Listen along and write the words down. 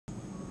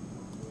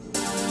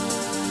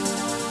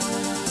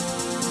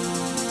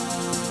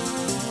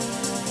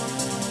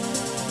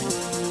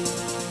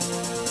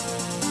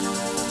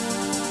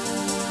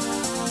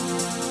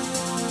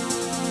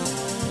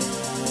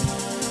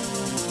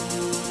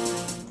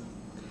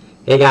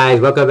Hey guys,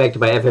 welcome back to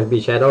my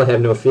FFBE channel.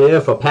 Have no fear,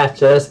 for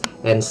Patches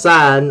and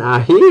Sun are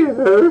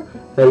here.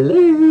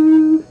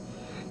 Hello.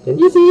 Can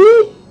you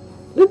see?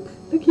 Look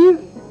here.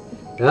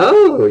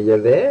 Oh, you're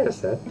there,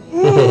 son.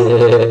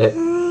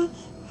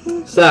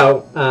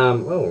 So,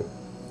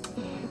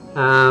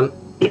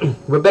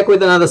 we're back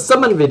with another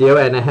summon video,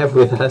 and I have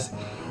with us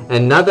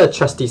another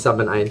trusty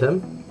summon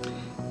item,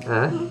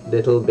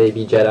 little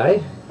baby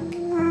Jedi,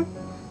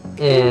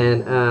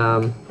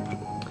 and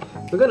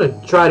we're gonna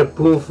try to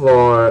pull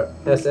for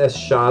SS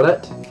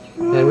Charlotte,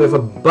 and we have a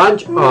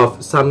bunch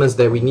of summons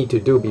that we need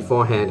to do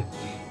beforehand.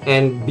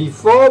 And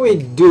before we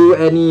do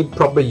any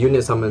proper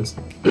unit summons,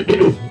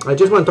 I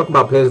just want to talk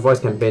about Player's Voice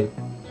Campaign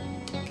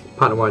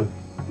Part 1.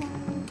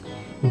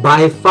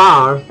 By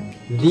far,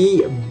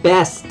 the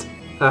best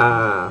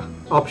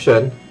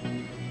option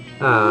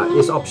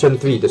is option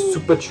 3, the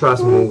Super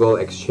Trust Mughal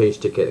exchange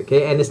ticket.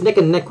 Okay, and it's neck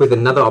and neck with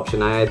another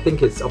option. I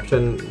think it's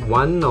option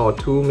 1 or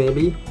 2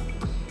 maybe.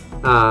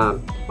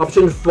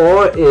 Option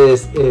 4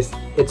 is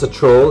it's a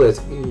troll.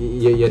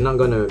 You're not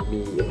gonna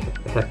be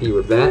happy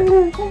with that.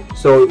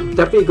 So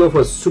definitely go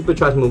for Super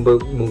Trust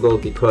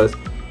Mughal, because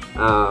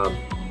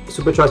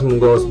Super Trust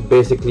Mughals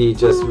basically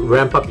just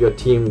ramp up your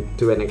team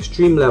to an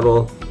extreme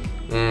level,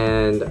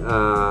 and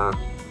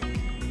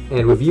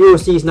with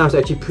UOCs now it's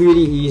actually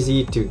pretty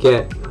easy to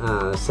get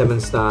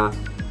 7-star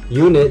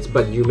units,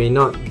 but you may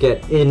not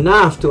get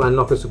enough to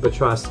unlock a Super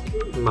Trust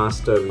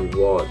Master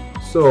reward.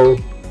 So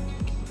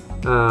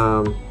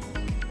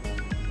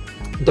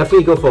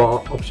definitely go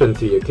for option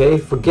 3, okay?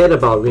 Forget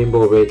about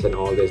rainbow rates and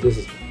all this.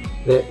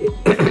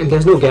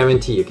 There's no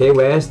guarantee, okay?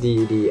 Whereas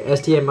the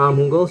STMR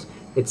Mughals,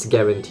 it's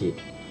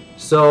guaranteed.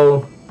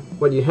 So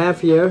what you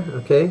have here,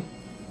 okay?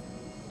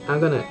 I'm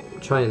gonna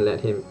try and let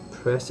him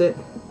press it.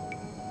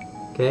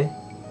 Okay,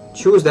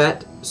 choose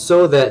that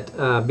so that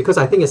because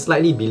I think it's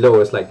slightly below.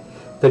 It's like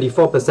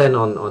 34%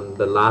 on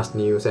the last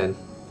news, and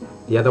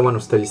the other one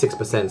was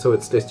 36%, so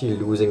it's still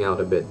losing out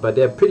a bit, but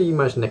they're pretty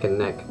much neck and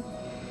neck.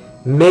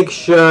 Make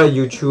sure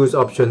you choose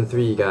option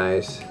 3,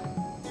 guys.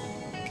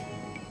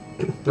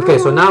 Okay,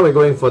 so now we're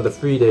going for the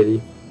free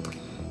daily,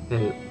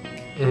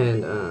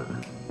 and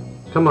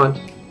come on,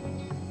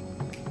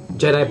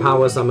 Jedi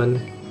power summon.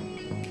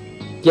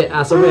 Get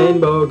us a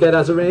rainbow, get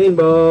us a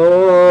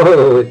rainbow.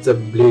 Oh, it's a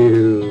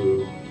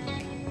blue.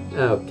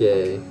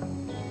 Okay.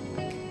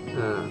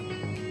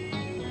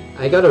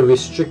 I gotta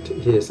restrict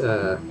his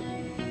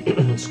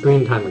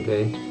screen time,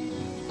 okay?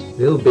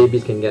 Little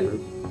babies can get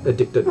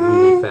addicted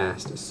really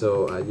fast,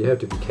 so you have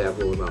to be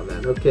careful about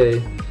that.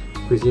 Okay,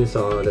 cuisine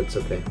saw, that's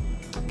okay.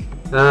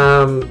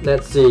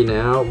 Let's see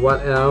now,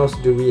 what else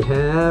do we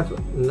have?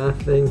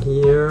 Nothing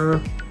here.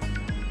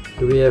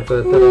 Do we have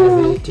a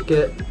 30-minute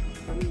ticket?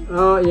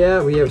 Oh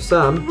yeah, we have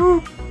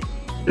some.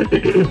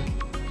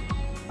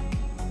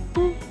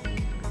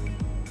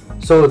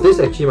 So this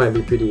actually might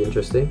be pretty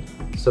interesting.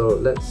 So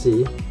let's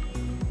see.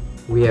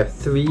 We have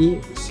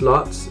 3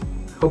 slots.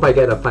 Hope I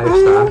get a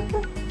 5-star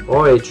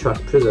or a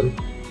Trust Prism.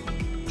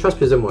 Trust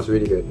Prism was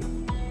really good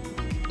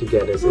to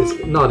get. It's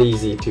not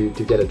easy to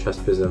get a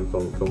Trust Prism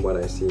from what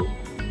I see.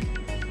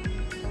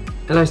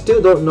 And I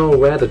still don't know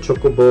where the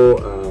Chocobo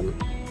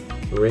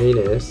rain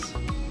is.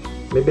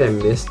 Maybe I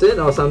missed it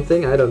or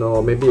something, I don't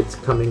know. Maybe it's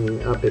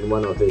coming up in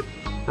one of the...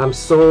 I'm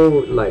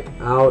so like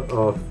out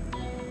of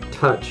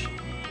touch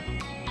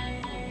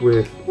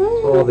with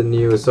all the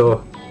news,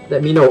 so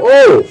let me know.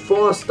 Oh!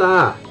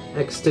 4-star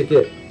X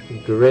ticket.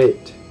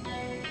 Great.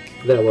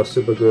 That was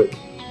super good.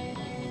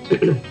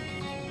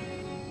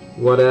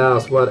 What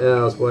else? What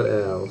else? What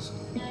else?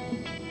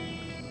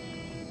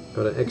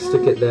 Got an X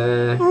ticket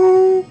there.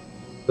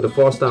 For the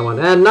 4-star one.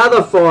 And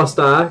another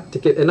 4-star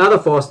ticket. Another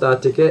 4-star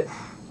ticket.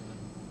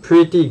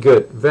 Pretty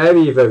good.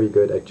 Very, very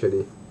good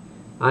actually.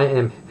 I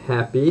am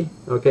happy.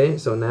 Okay,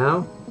 so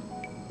now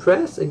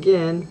press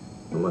again.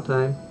 One more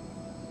time.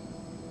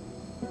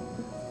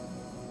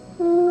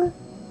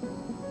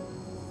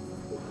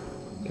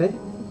 Okay.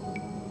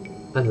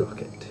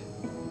 Unlock it.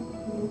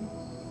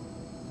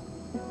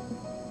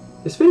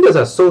 His fingers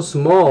are so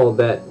small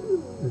that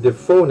the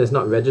phone is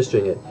not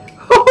registering it.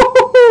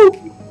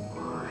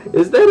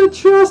 Is that a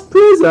Trust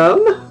Prism?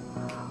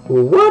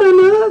 What on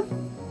earth?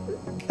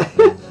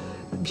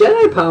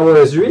 Jedi power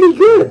is really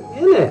good,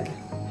 isn't it?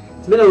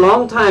 It's been a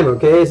long time,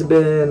 okay? It's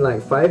been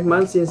like 5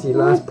 months since he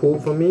last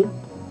pulled for me.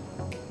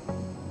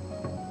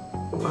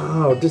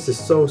 Wow, this is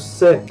so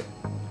sick.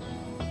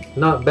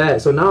 Not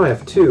bad. So now I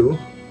have 2.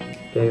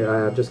 Okay,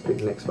 I'll just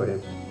click next for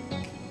him.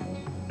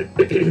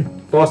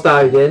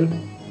 4-star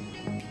again.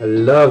 I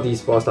love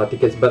these 4-star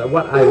tickets, but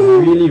what I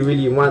really,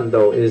 really want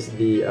though is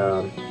the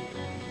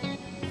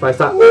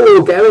 5-star.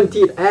 Oh,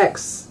 guaranteed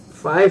X.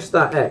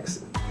 5-star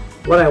X.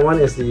 What I want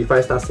is the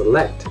 5-star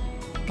select.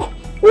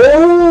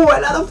 Oh,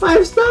 another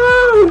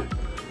 5-star!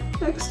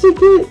 X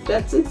ticket!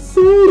 That's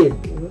insane!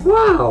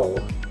 Wow!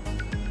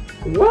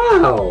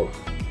 Wow!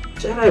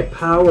 Jedi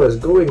power is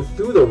going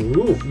through the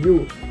roof.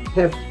 You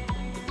have...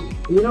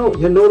 You know,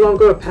 you're no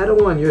longer a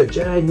Padawan, you're a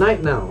Jedi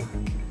Knight now.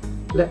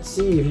 Let's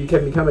see if you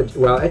can become a...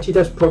 Well, actually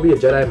that's probably a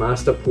Jedi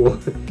Master pool.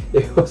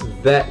 It was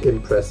that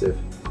impressive.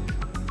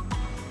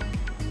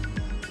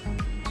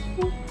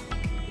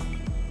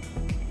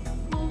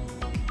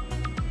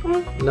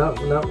 No,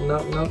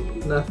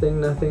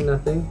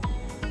 nothing.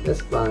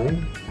 That's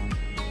fine.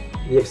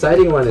 The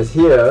exciting one is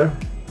here.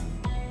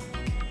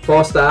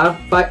 4-star,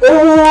 5.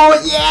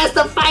 Oh yes,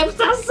 the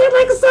 5-star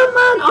select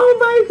summon! Oh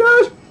my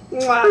gosh!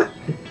 Mwah!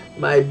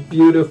 My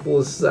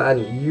beautiful son,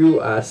 you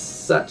are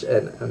such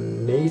an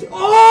amazing...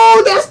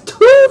 Oh, there's 2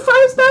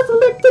 5-star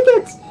select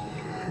tickets!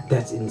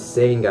 That's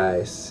insane,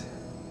 guys.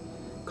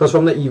 Because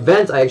from the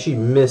events, I actually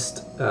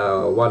missed 1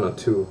 or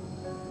 2.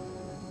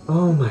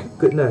 Oh my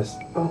goodness.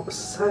 Oh,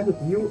 son,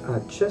 you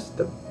are just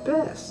the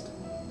best.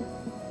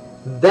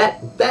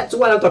 That's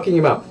what I'm talking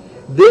about.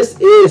 This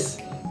is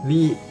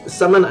the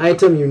summon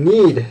item you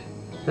need.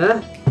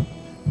 Huh?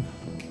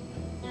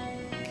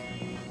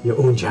 Your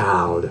own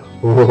child.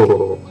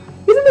 Oh,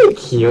 isn't it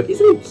cute?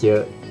 Isn't it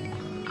cute?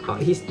 Oh,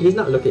 he's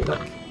not looking.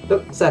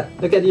 Look, son,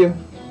 look at you.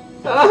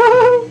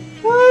 Oh,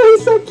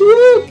 he's so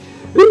cute.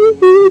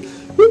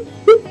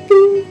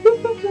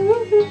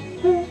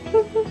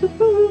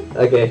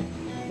 Okay,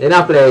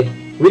 enough play.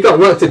 We got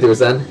work to do,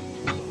 son.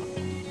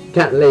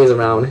 Can't laze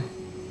around.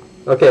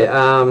 Okay,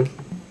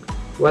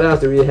 what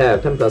else do we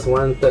have? 10 plus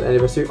 1, 3rd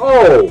anniversary.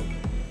 Oh!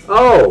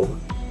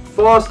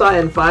 4-star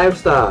and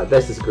 5-star.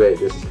 This is great,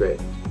 this is great.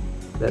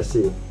 Let's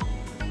see.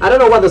 I don't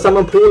know what the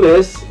summon pool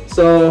is,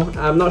 so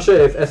I'm not sure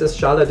if SS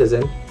Charlotte is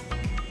in.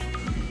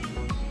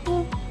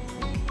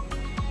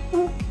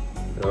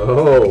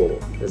 Oh,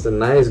 it's a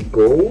nice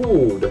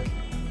gold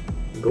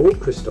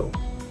crystal.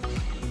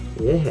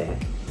 Yeah.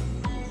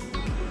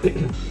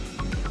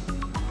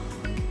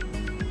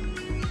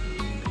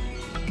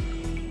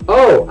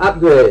 Oh,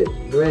 upgrade.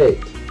 Great.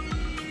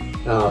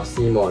 Oh,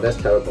 Seymour, that's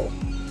terrible.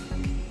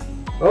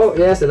 Oh,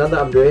 yes, another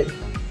upgrade.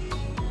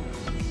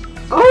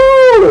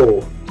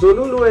 Oh!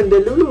 Zolulu and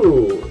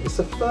Delulu. It's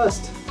a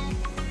first.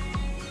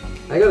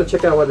 I gotta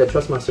check out what the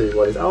Trust Master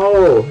reward is.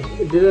 Oh,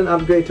 it didn't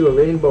upgrade to a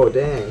rainbow,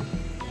 dang.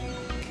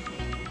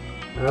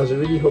 I was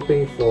really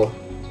hoping for...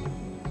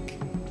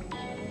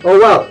 Oh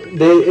well,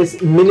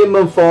 it's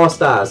minimum 4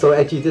 stars, so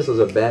actually this was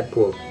a bad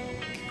pull.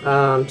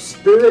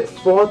 Spirit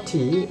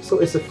 40, so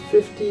it's a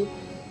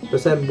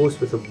 50% boost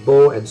with a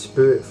bow and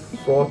Spirit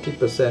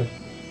 40%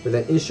 with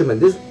an instrument.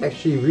 This is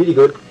actually really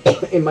good.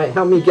 It might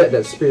help me get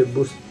that Spirit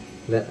boost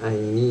that I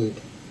need.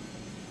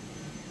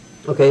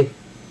 Okay,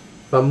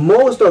 but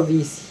most of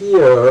these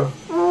here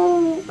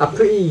are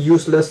pretty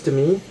useless to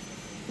me.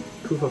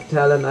 Proof of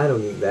talent, I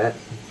don't need that.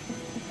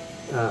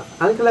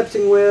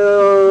 Uncollapsing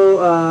will,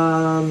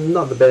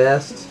 not the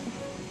best.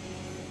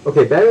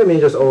 Okay, Barrier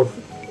Mage's Oath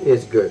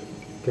is good.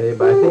 Okay,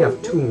 but I think I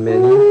have too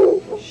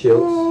many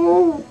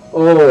shields.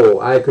 Oh,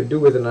 I could do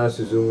with another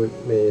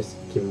Suzume's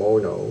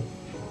kimono.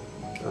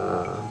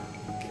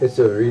 It's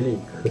a really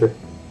good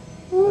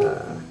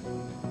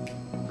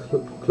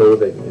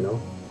clothing, you know.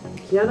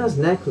 Kiana's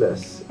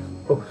necklace.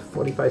 Oh,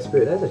 45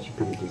 spirit. That's actually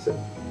pretty decent.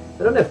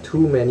 I don't have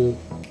too many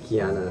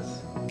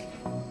Kianas.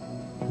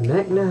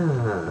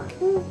 Magna.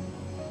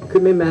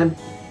 Equipment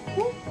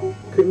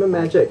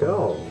magic.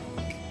 Oh.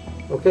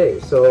 Okay,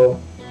 so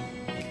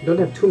don't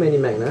have too many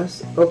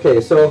Magnas.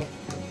 Okay, so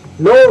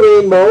no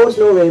rainbows.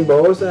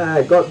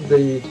 I got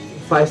the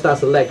 5-star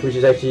select, which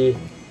is actually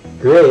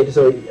great.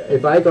 So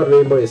if I got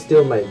rainbow, it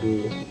still might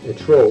be a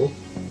troll.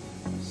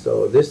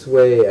 So this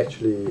way,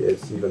 actually,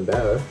 it's even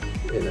better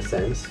in a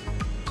sense.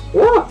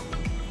 What?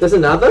 There's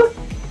another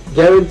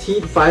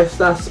guaranteed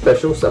 5-star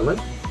special summon.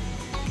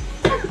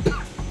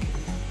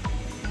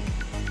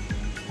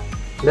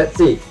 Let's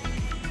see.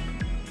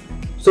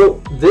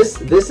 So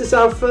this is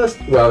our first.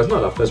 Well, it's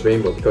not our first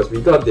rainbow because we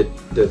got the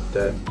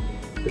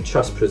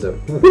Trust Prism.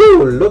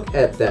 Woo! Look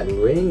at that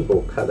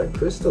rainbow colored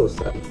crystal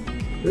stuff.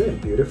 Isn't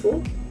it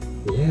beautiful?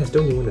 Yes.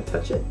 Don't you want to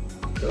touch it?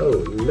 Oh,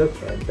 look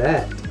at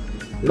that!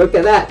 Look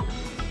at that!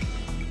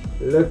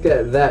 Look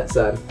at that,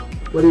 son.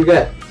 What do you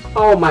get?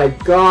 Oh my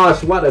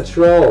gosh! What a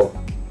troll!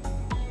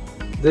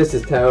 This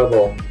is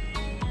terrible.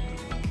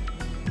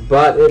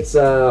 But it's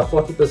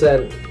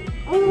 40%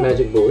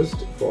 magic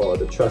boost for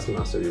the Trust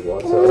Master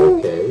reward, so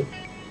okay.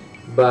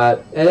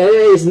 But and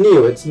it's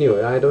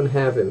new. I don't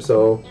have him,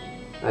 so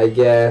I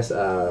guess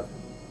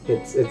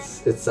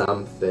it's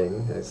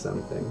something. It's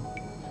something.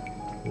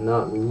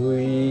 Not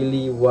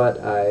really what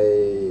I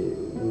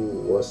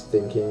was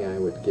thinking I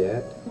would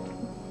get.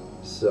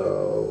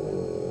 So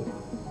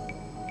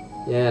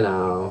you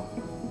know,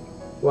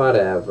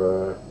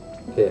 whatever.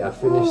 Okay, I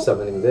finished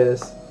summoning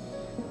this.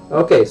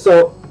 Okay,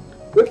 so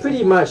we're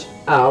pretty much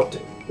out.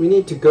 We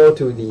need to go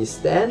to the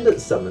standard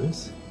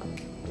summons,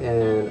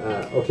 and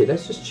okay,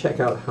 let's just check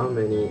out how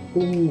many.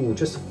 Ooh,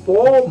 just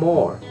 4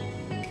 more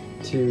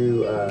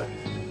to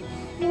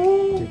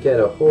get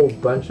a whole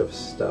bunch of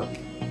stuff.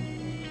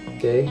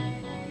 Okay,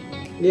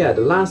 yeah,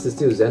 the last is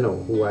still Zeno,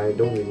 who I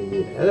don't really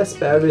need. LS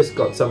Paris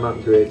got some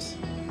upgrades.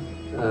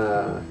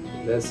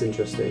 That's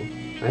interesting.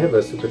 I have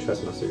a Super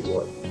Trust Master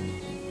reward,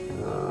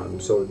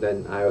 so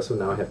then I also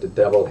now have the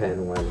double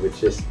hand one,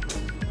 which is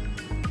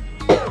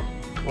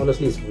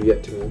honestly, it's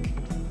weird to me.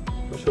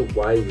 Not sure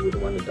why you would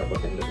want a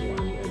double-handed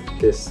one at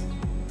this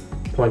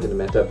point in the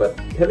meta, but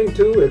having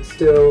two, it's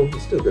still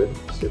good.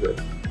 It's still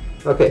good.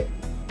 Okay,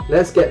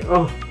 let's get.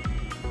 Oh,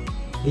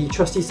 the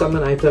trusty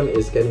summon item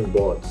is getting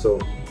bored, so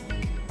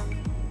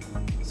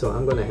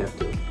I'm gonna have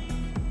to.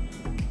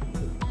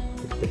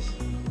 Look at this.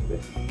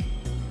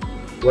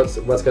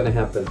 What's gonna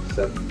happen?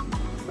 So,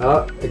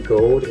 a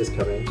gold is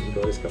coming.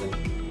 Gold is coming.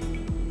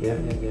 Yeah.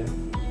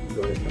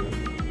 Gold is coming.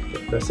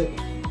 Okay, press it.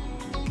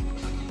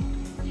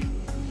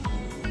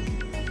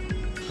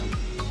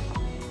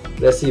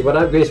 Let's see what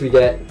upgrades we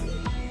get.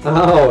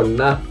 Oh,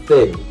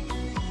 nothing.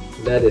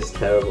 That is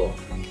terrible.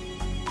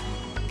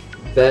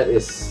 That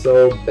is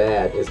so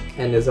bad.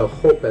 And there's a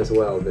hope as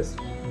well. This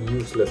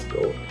useless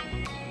gold.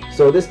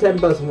 So this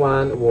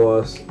 10+1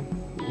 was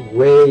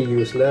way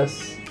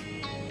useless.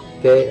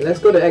 Okay, let's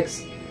go to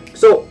X.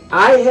 So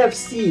I have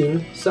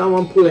seen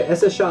someone pull an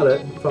SS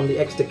Charlotte from the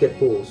X ticket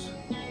pools.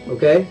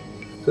 Okay,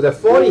 so there are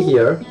 40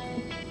 here.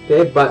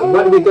 Okay, but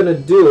what we're gonna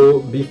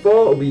do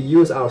before we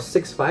use our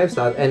 6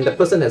 5-stars, and the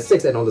person has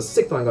 6, and on the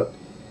 6th one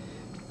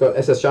got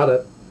SS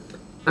Charlotte,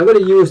 I'm gonna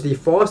use the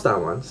 4-star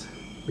ones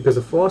because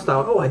the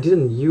 4-star. Oh, I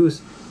didn't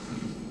use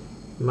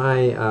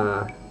my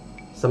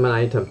summon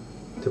item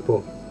to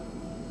pull.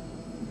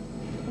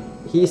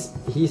 He's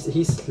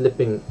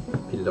slipping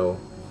below.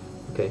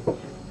 Okay.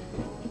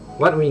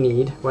 What we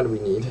need.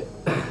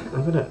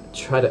 I'm gonna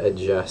try to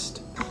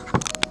adjust.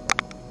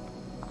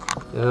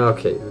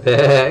 Okay,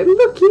 there.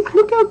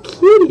 Look how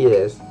cute he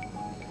is.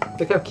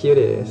 Look how cute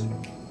it is.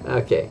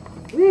 Okay,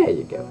 there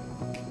you go.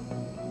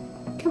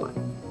 Come on,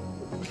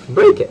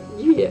 break it.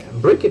 Yeah,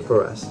 break it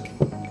for us.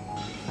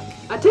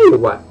 I tell you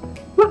what.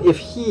 What if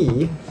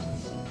he?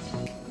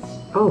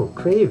 Oh,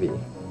 Gravy.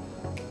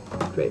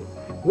 Great.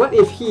 What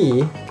if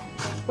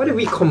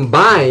we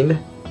combine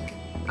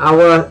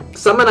our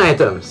summon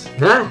items?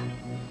 Huh?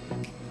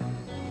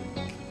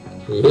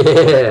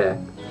 Yeah.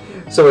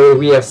 So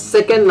we have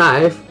second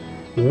knife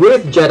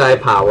with Jedi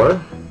power.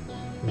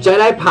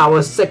 Jedi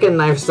power second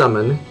knife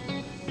summon.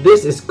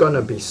 This is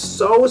gonna be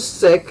so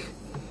sick.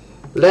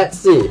 Let's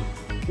see.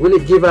 Will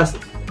it give us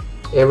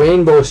a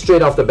rainbow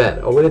straight off the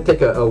bat, or will it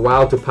take a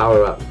while to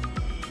power up?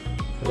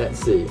 Let's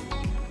see.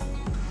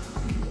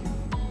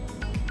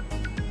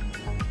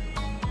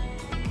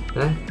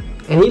 Huh?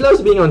 And he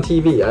loves being on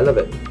TV. I love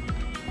it.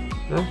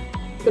 Huh?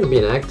 You're gonna be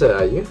an actor,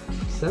 are you,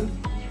 son?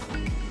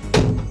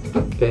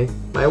 Okay.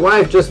 My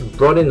wife just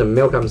brought in the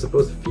milk I'm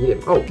supposed to feed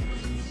him. Oh,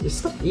 just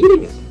stop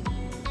eating it.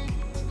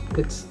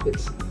 It's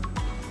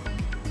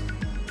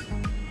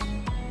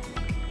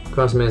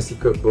Crossman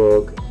Secret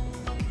Book.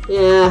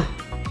 Yeah.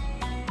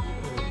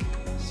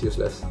 It's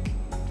useless.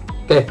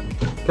 Okay.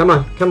 Come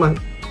on,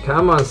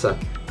 son.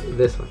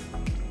 This one.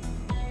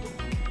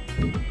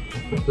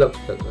 Look.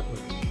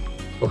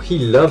 Oh, he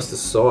loves the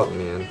sword,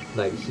 man.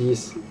 Like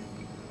he's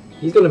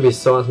gonna be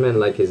swordsman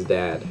like his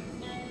dad.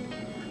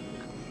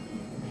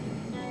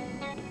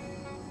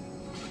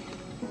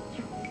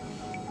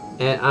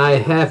 And I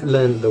have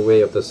learned the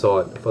way of the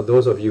sword. For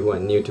those of you who are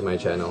new to my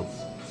channel,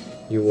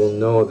 you will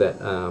know that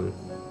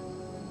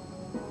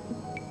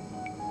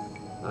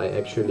I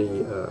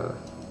actually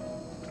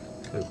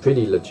am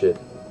pretty legit.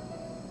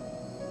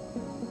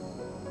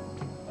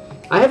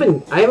 I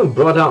haven't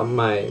brought out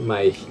my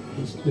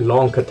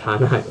long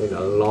katana in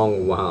a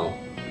long while.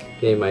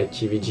 Okay, my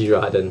Chijiri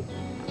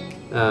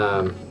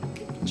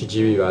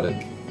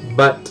Raden.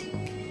 But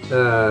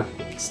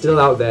it's still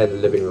out there in the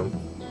living room.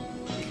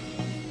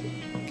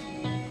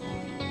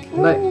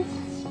 Like,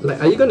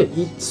 are you gonna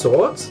eat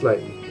swords? Like,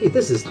 hey,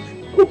 this is.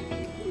 Oh,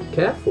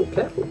 careful.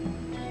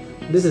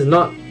 This is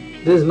not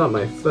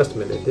my first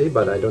military,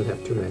 but I don't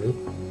have too many.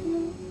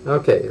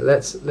 Okay,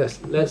 let's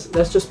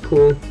just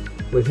pull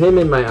with him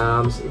in my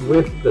arms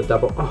with the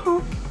double.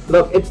 Oh,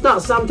 look, it's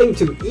not something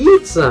to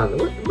eat, son.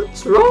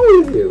 What's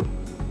wrong with you?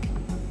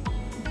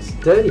 It's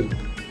dirty.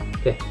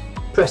 Okay,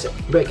 press it,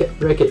 break it,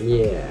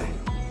 yeah.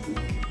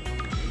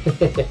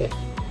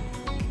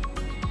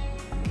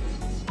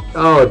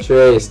 Oh,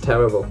 Trey is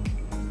terrible.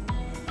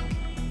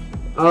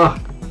 Oh,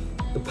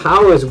 the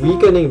power is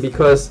weakening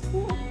because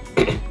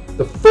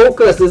the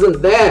focus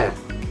isn't there.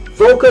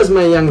 Focus,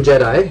 my young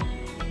Jedi.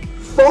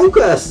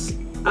 Focus!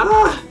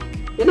 Ah,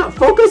 you're not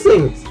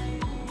focusing.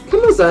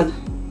 Come on, son.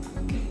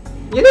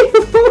 You need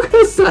to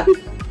focus, son.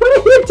 What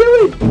are you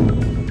doing?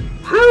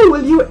 How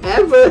will you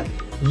ever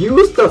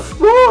use the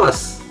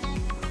Force?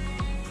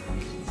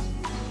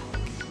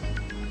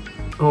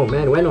 Oh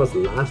man, when was the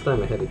last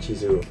time I had a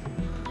Chizuru?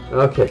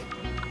 Okay,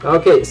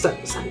 son,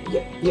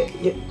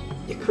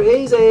 you're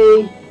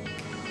crazy.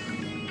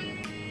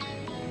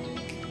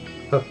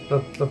 Oh,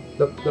 look.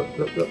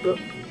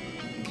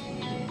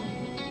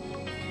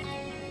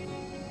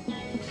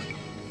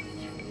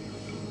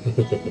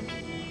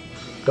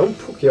 Don't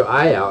poke your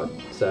eye out,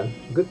 son.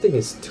 Good thing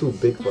it's too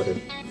big for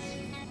him.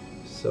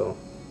 So,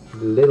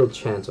 little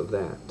chance of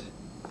that.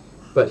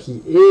 But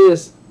he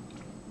is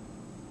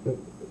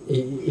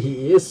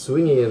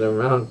swinging it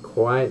around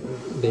quite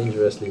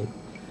dangerously.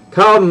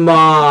 Come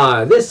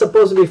on! This is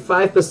supposed to be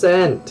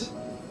 5%.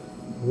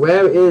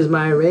 Where is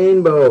my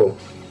rainbow?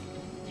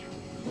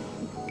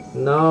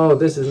 No,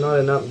 this is not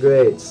an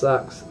upgrade.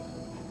 Sucks.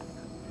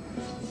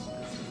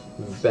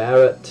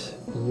 Barret.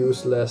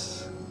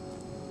 Useless.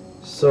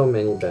 So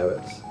many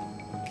barrets.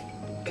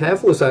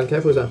 Careful, son.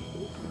 Careful, son.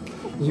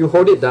 You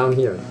hold it down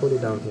here. Hold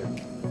it down here.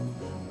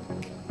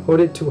 Hold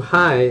it too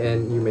high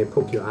and you may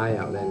poke your eye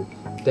out, and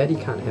Daddy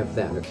can't have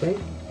that, okay?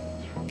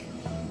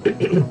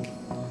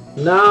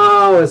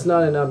 No, it's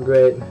not an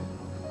upgrade.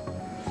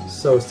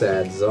 So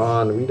sad.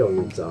 Zon, we don't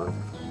need Zon.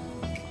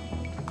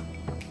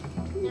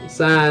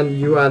 San,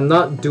 you are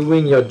not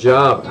doing your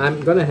job.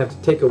 I'm gonna have to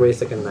take away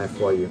second life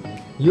for you.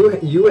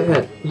 You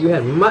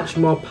had much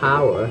more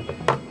power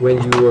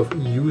when you were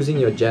using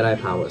your Jedi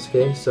powers,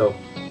 okay? So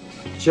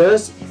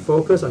just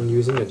focus on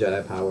using your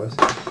Jedi powers.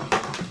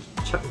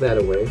 Chuck that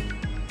away.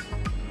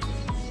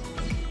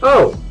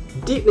 Oh,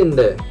 deep in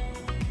there.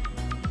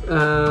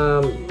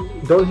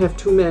 Don't have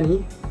too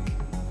many.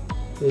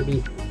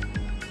 Maybe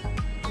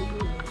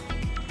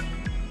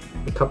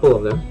a couple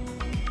of them.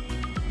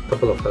 A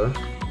couple of her.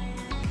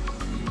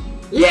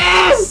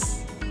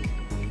 Yes!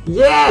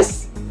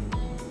 Yes!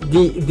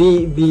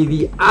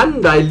 The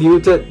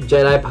undiluted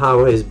Jedi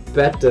power is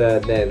better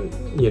than,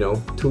 you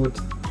know, 2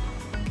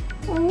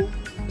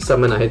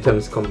 summon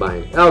items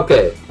combined.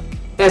 Okay,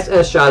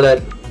 SS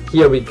Charlotte,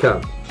 here we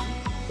come.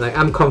 Like,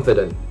 I'm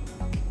confident.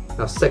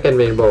 Our second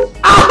rainbow.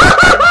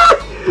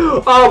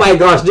 Oh my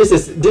gosh, this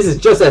is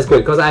just as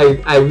good because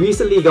I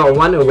recently got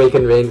 1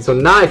 Awakened Rain, so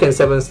now I can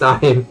 7-star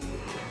him.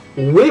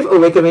 With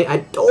Awakened Rain, I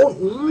don't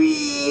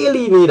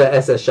really need a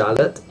SS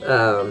Charlotte.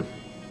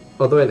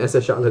 Although an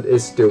SS Charlotte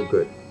is still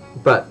good.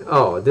 But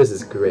oh, this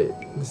is great.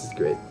 This is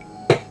great.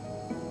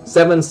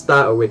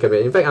 7-star Awakened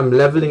Rain. In fact, I'm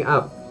leveling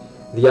up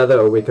the other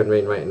Awakened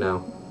Rain right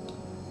now.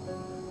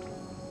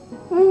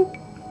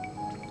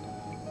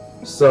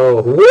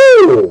 So,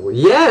 woo!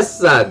 Yes,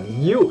 son!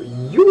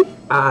 You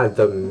are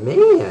the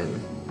man!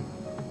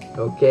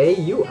 Okay,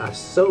 you are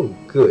so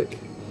good.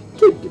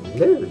 Good to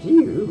love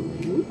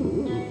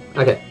you.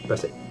 Okay,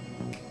 press it.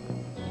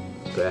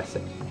 Press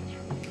it.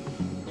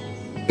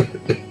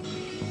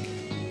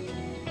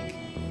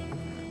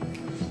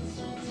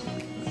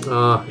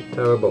 Ah,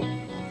 terrible.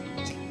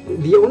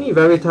 The only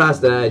Veritas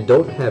that I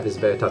don't have is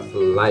Veritas for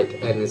Light,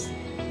 and it's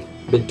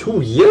been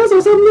 2 years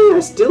or something,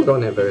 I still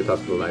don't have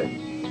Veritas for Light.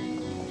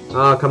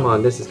 Ah, come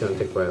on, this is gonna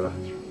take forever.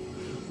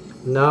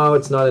 No,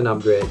 it's not an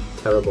upgrade.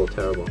 Terrible,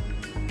 terrible.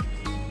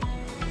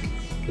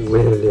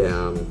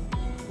 William.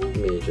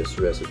 Mage's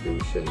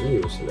Resolution.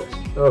 Useless.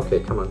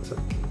 Okay, come on, son.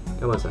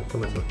 Come on, son.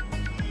 Come on, son.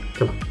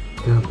 Come on.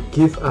 Come on.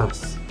 Give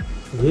us.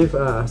 Give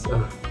us.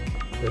 Ah,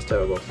 that's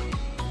terrible.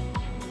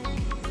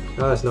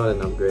 Oh, it's not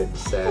an upgrade.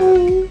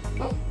 Sad.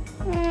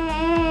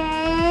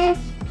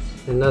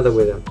 Another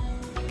William.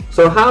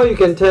 So how you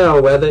can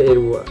tell whether it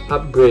will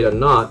upgrade or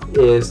not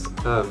is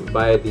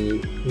by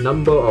the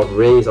number of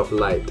rays of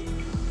light.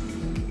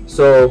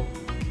 So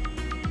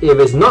if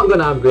it's not going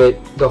to upgrade,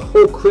 the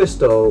whole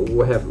crystal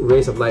will have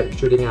rays of light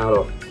shooting out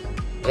of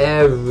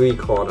every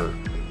corner.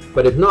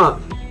 But if not,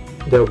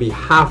 there will be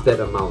half that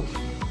amount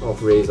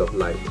of rays of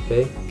light.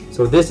 Okay,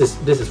 so this is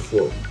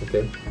full.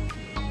 Okay.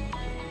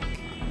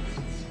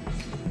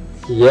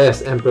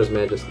 Yes, Emperor's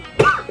Majesty.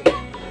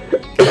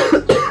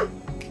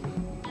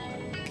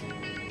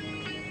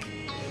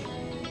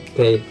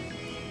 Okay,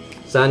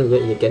 son,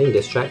 you're getting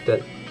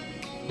distracted.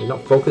 You're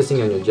not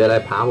focusing on your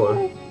Jedi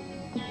power.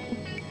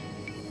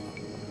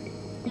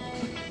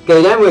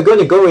 Okay, then we're going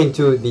to go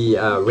into the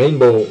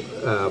rainbow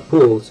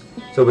pools.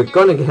 So we're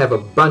going to have a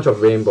bunch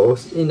of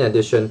rainbows in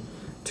addition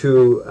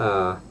to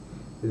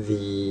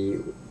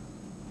the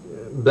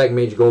Black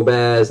Mage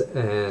Golbez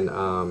and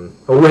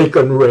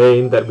Awakened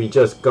Rain that we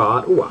just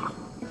got. Wow,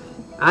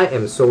 I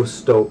am so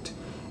stoked.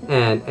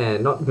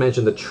 And not to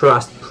mention the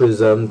Trust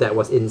Prism, that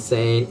was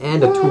insane,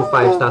 and the 2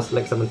 5-star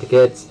Select Summon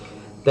tickets.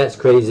 That's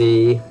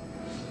crazy.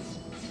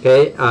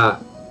 Okay,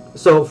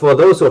 so for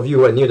those of you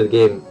who are new to the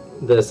game,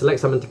 the Select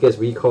Summon tickets,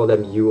 we call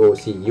them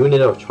UOC,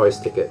 Unit of Choice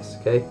tickets.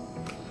 Okay,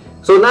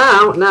 so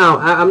now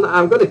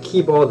I'm gonna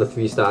keep all the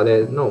 3-star.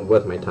 They're not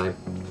worth my time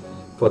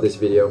for this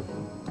video,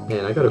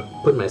 and I gotta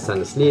put my son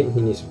to sleep.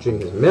 He needs to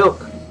drink his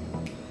milk.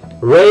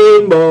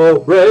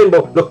 Rainbow,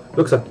 rainbow,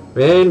 look, son.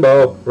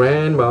 Rainbow,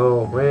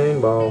 rainbow,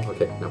 rainbow.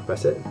 Okay, now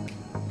press it.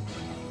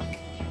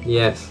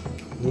 Yes,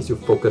 needs to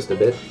focus a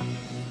bit.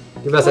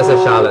 Give us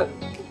SS Charlotte.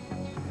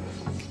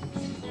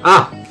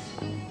 Ah,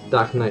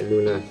 Dark Knight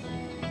Luna.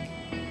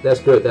 That's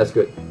good,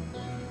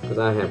 because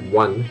I have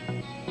 1.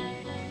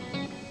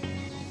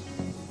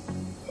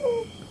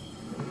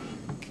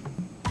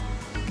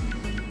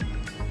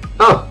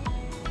 Oh!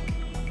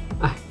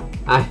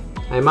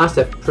 I must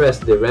have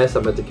pressed the rare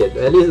summon ticket.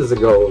 At least it's a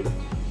gold.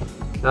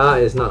 Ah,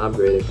 it's not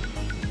upgraded.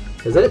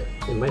 Is it?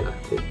 It might not.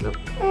 Okay, no.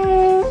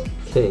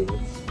 King.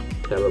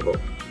 Terrible.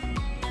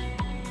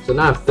 So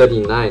now I have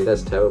 39.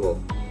 That's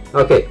terrible.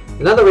 Okay,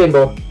 another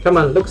rainbow. Come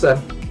on, look,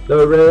 sir.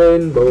 The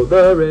rainbow,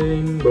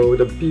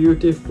 the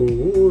beautiful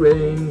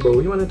rainbow.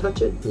 You want to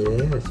touch it?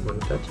 Yes, you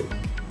want to touch it.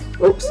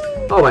 Oops.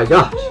 Oh my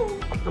gosh.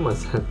 Come on,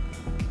 son.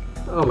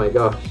 Oh my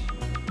gosh.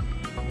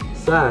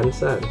 Son,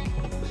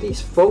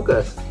 please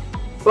focus.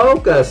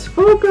 Focus,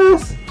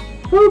 focus,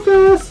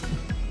 focus.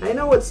 I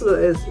know it's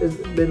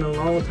been a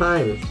long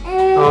time.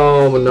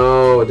 Oh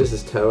no, this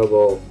is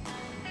terrible.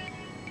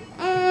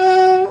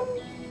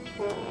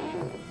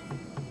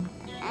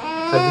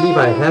 I believe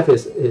I have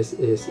his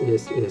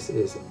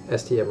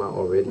STMR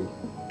already.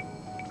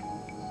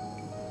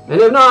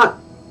 And if not,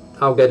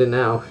 I'll get it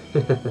now.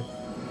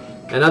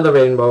 Another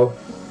rainbow.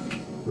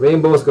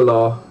 Rainbows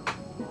galore.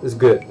 It's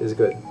good, it's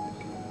good.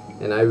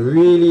 And I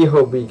really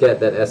hope we get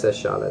that SS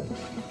Charlotte.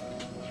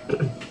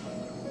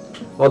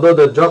 Although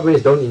the drop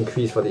rates don't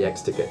increase for the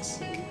X tickets.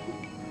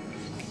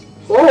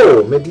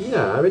 Oh, Medina,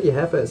 I already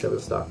have her at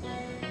 7-star.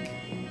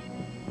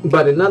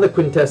 But another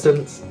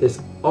quintessence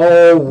is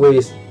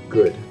always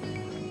good.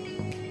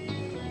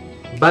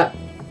 But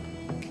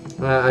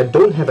I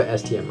don't have an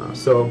STMR,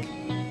 so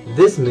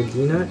this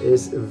Medina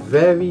is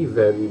very,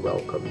 very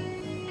welcome.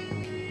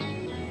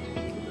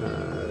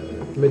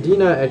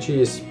 Medina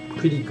actually is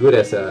pretty good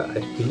as a, I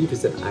believe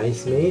it's an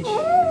Ice Mage.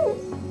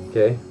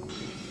 Okay.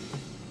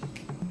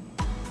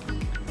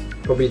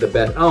 Probably the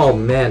best. Oh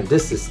man,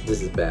 this is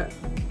bad.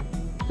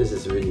 This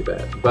is really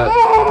bad. But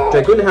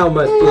Dragoon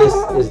Helmet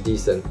is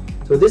decent.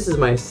 So this is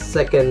my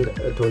second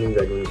Atoning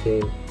Dragoon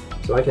game.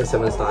 So I can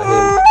 7-star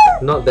him.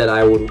 Not that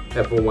I would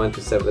ever want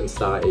to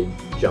 7-star a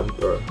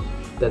jumper.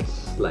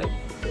 That's like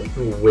a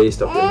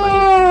waste of your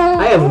money.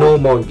 I have no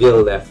more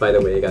gil left, by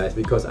the way, guys,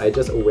 because I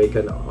just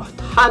awakened a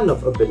ton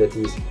of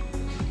abilities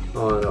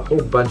on a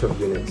whole bunch of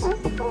units.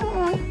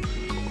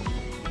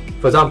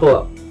 For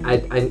example,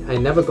 I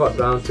never got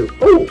round to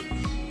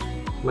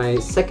my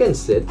second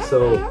Sid.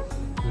 So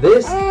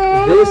this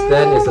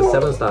then is a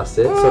 7-star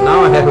Sid. So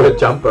now I have a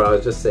jumper. I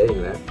was just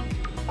saying that.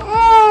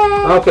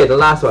 Okay, the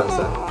last one,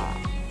 son.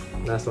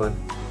 Last one.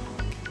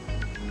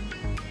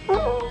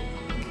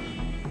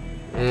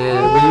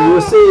 And we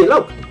will see,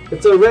 look,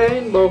 it's a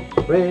rainbow,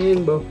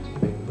 rainbow,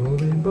 rainbow,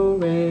 rainbow,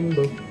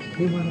 rainbow.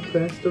 We wanna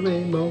press the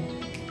rainbow.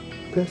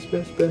 Press,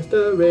 press, press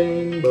the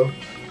rainbow.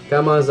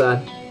 Come on,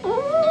 son.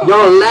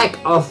 Your lack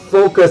of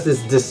focus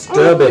is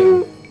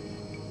disturbing.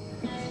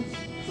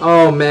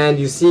 Oh man,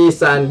 you see,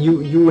 son,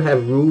 you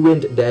have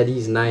ruined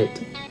Daddy's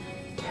night.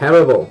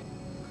 Terrible.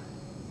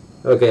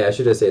 Okay, I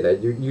should have said that.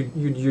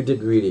 You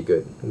did really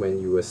good when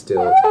you were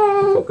still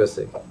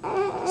focusing.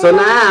 So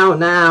now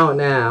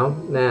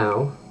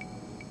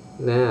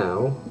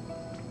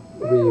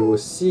we will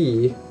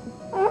see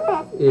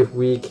if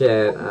we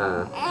can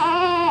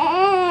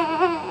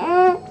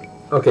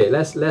okay,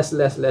 let's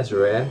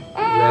rare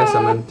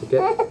summon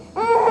ticket.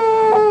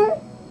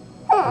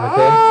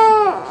 Okay.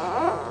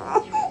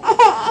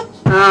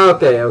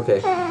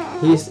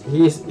 He's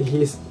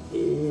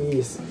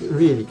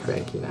really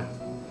cranky now.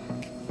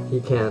 He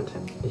can't.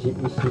 He.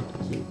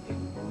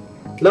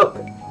 Look,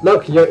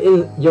 you're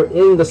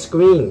in the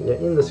screen. You're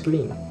in the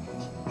screen.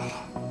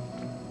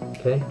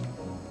 Okay.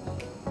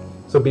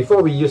 So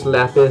before we use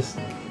Lapis,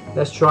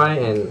 let's try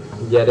and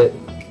get it.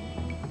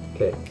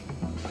 Okay.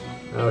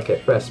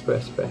 Okay, press.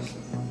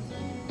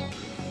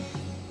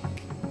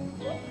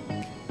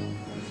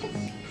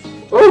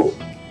 Oh!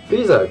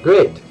 Frieza,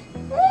 great!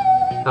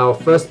 Our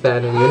first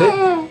banner unit.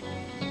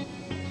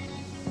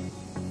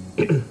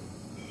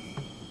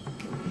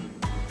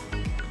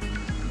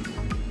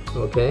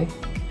 Okay.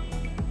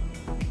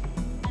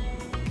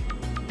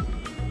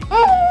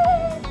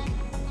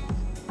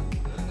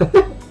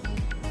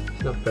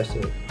 It's not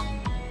pressing it.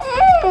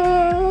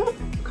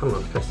 Come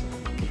on, press it.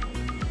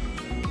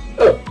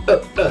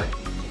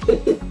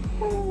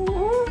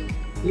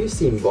 You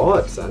seem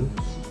bored, son.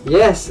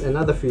 Yes,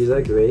 another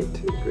Frieza. Great.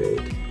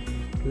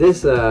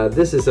 This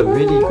is a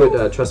really good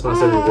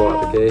Trustmaster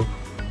reward. Okay.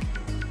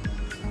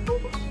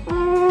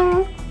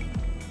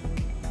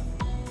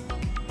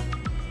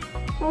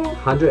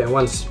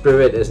 $101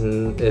 Spirit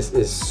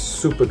is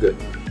super good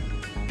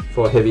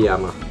for heavy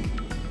armor.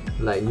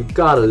 Like, you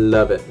gotta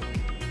love it.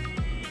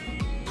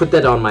 Put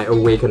that on my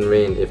Awakened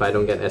Rain if I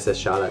don't get SS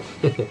Charlotte.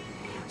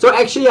 So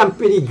actually, I'm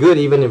pretty good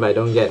even if I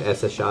don't get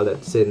SS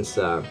Charlotte since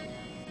I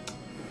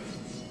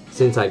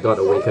got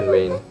Awakened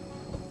Rain.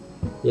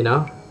 You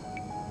know,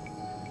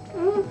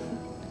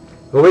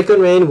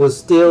 Awakened Rain will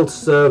still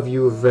serve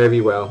you very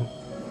well.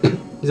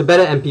 It's a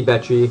better MP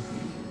battery.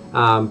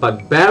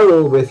 But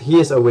Barrel, with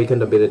his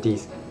awakened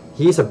abilities,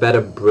 he's a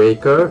better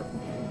breaker.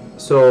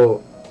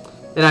 So,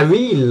 and I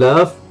really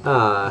love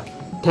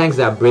tanks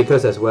that are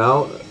breakers as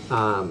well,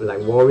 like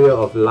Warrior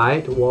of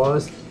Light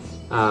was.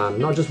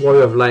 Not just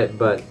Warrior of Light,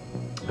 but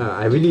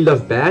I really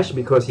love Bash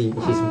because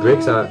his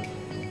breaks are,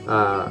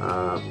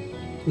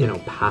 you know,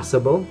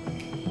 passable.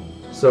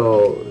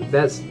 So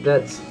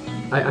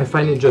I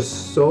find it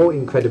just so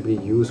incredibly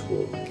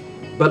useful.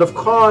 But of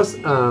course,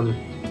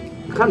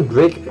 you can't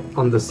break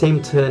on the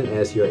same turn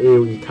as your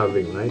AoE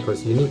covering, right?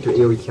 Because you need to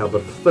AoE cover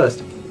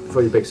first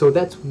before you break. So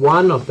that's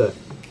one of the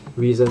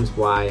reasons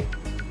why,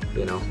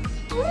 you know.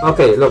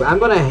 Okay, look, I'm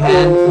gonna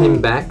hand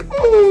him back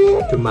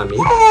to Mummy.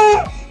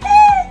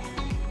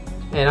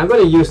 And I'm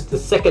gonna use the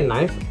second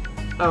knife.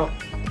 Oh.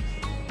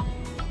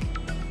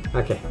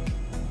 Okay.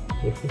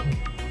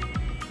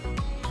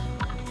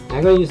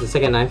 I'm going to use the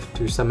second knife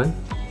to summon.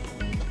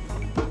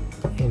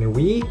 And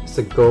we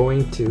are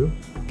going to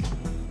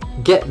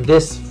get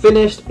this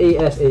finished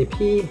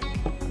ASAP.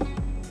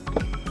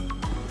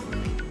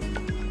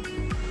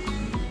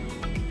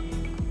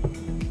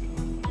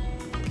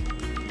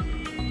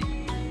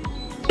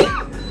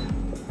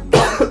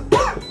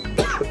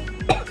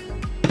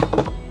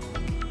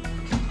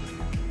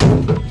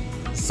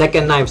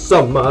 Second knife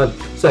summon.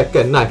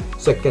 Second knife.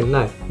 Second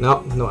knife.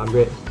 No, no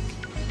upgrade.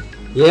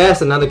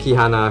 Yes, another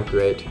Kihana.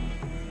 Great.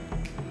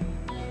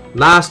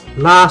 Last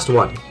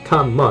one.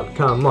 Come on,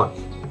 come on.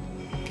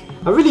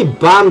 I'm really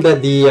bummed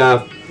that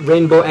the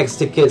Rainbow X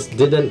tickets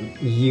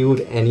didn't yield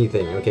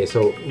anything. Okay,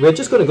 so we're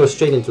just gonna go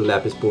straight into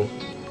Lapis Pool.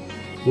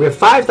 We're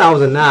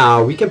 5,000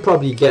 now. We can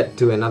probably get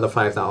to another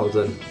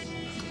 5,000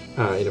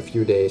 in a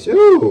few days.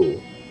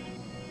 Ooh!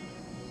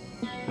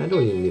 I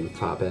don't need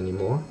Pop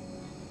anymore.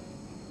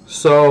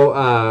 So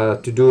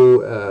to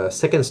do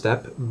second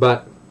step,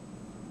 but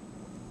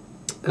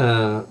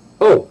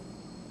oh,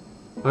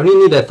 I only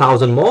need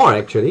 1,000 more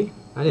actually.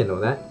 I didn't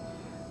know that.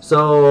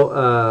 So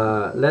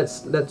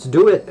let's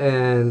do it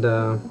and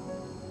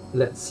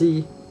let's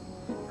see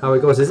how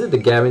it goes. Is it the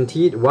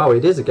guaranteed? Wow,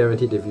 it is a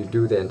guaranteed if you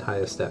do the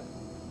entire step.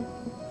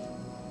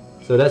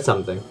 So that's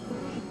something.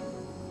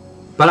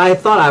 But I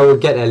thought I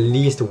would get at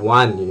least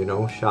one, you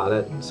know,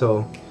 Charlotte.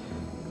 So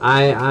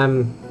I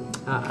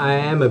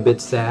am a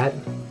bit sad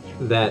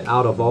that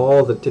out of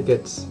all the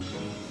tickets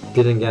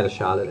didn't get a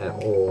Charlotte at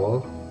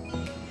all.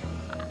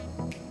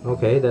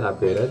 Okay, that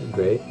upgraded,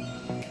 great.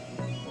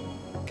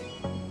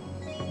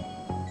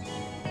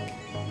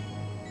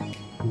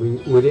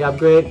 Will they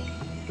upgrade?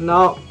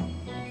 No.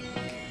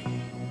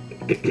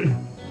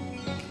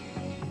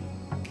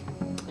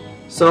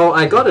 So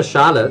I got a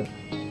Charlotte.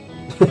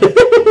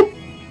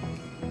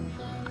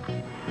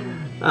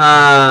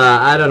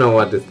 I don't know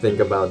what to think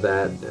about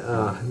that.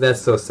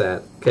 That's so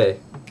sad. Okay.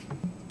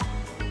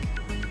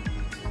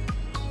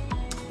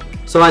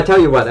 So I tell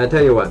you what.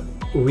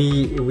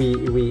 We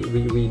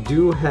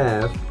do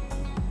have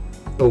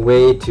a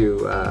way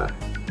to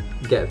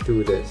get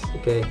through this.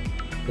 Okay,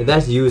 and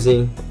that's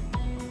using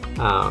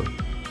our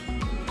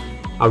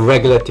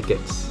regular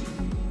tickets.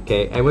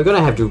 Okay, and we're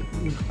gonna have to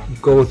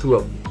go through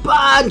a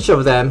bunch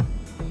of them.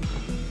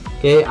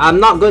 Okay, I'm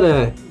not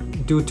gonna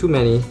do too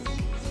many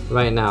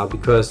right now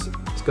because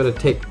it's gonna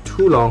take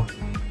too long.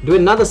 Do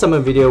another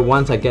summon video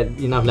once I get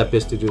enough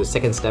Lapis to do the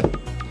second step.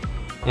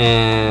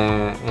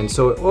 And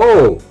so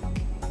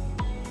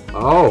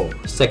oh,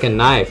 second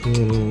knife.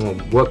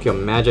 Work your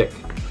magic.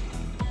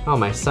 Oh,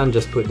 my son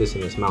just put this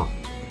in his mouth,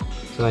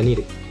 so I need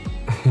it.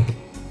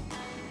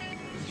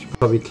 Should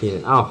probably clean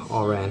it. Oh,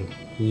 Oran,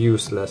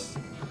 useless.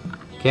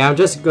 Okay, I'm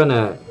just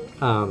gonna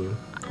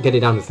get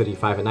it down to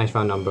 35, a nice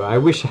round number. I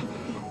wish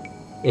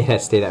it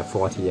had stayed at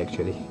 40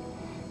 actually.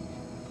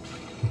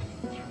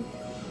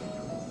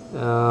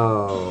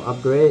 Oh,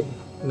 upgrade?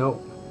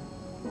 Nope.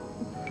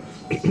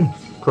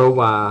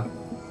 Crowbar.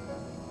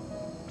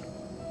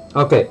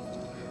 Okay,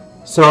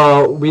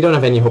 so we don't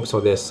have any hopes for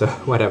this, so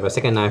whatever.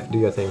 Second knife, do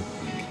your thing.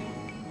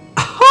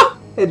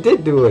 It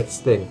did do its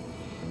thing.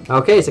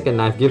 Okay, second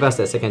knife, give us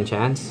that second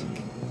chance.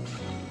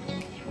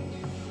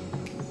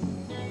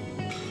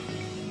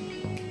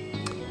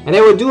 And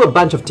then we'll do a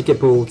bunch of ticket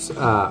pools.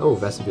 Oh,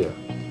 Vesper.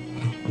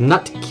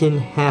 Nutkin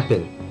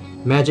happen.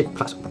 Magic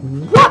plus.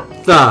 What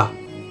the?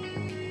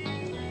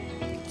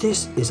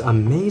 This is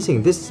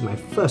amazing. This is my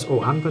first.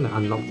 Oh, I'm gonna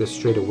unlock this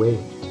straight away.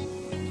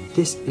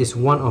 This is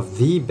one of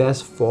the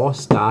best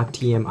 4-star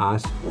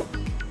TMRs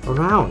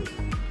around.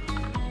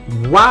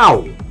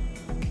 Wow.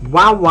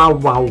 Wow, wow,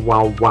 wow,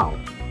 wow, wow.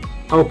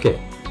 Okay,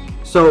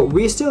 so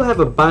we still have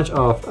a bunch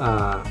of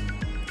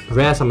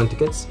rare summon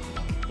tickets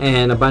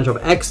and a bunch of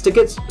X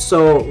tickets,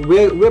 so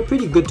we're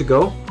pretty good to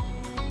go.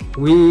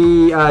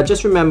 We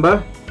just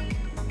remember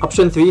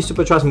option 3,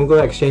 Super Trust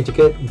Moogle exchange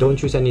ticket. Don't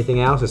choose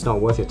anything else, it's not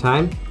worth your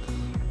time.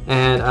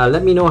 And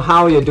let me know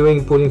how you're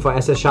doing pulling for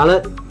SS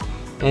Charlotte.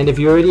 And if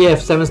you already have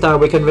 7-star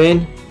Awakened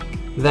Rain,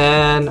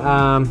 then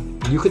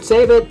you could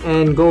save it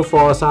and go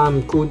for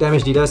some cool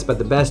damage dealers. But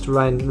the best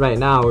right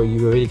now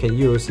you already can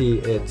use, see,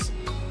 it's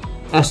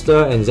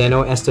Esther and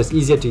Zeno. Esther's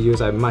easier to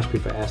use, I much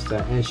prefer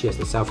Esther, and she has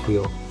the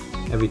self-heal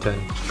every turn.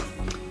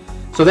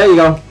 So there you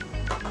go.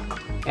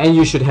 And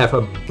you should have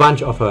a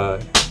bunch of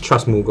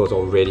Trust Moogles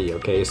already,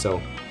 okay? So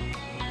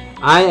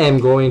I am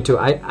going to,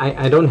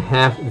 I don't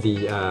have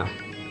the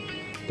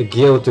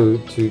guild to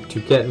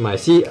get my,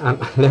 see, I'm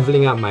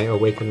leveling up my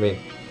Awakened Rain,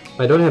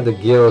 but I don't have the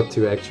guild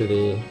to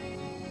actually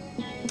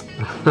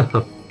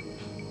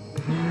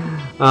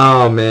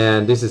oh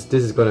man, this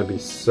is gonna be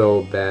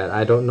so bad.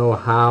 I don't know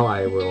how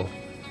I will.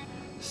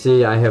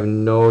 See, I have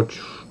no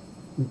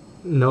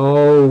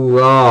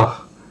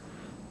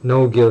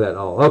guild at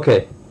all.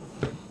 Okay,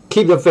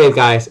 keep the faith,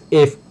 guys.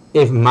 If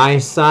my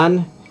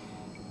son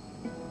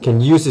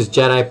can use his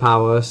Jedi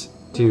powers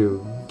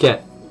to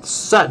get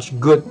such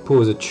good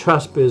pulls, a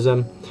Trust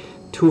Prism,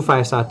 2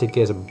 5-star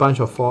tickets, a bunch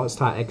of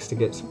 4-star X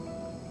tickets,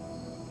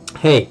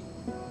 hey,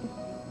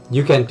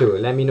 you can too.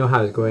 Let me know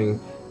how it's going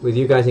with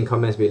you guys in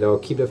comments below.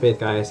 Keep the faith,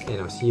 guys,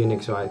 and I'll see you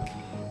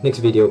next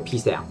video.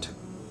 Peace out.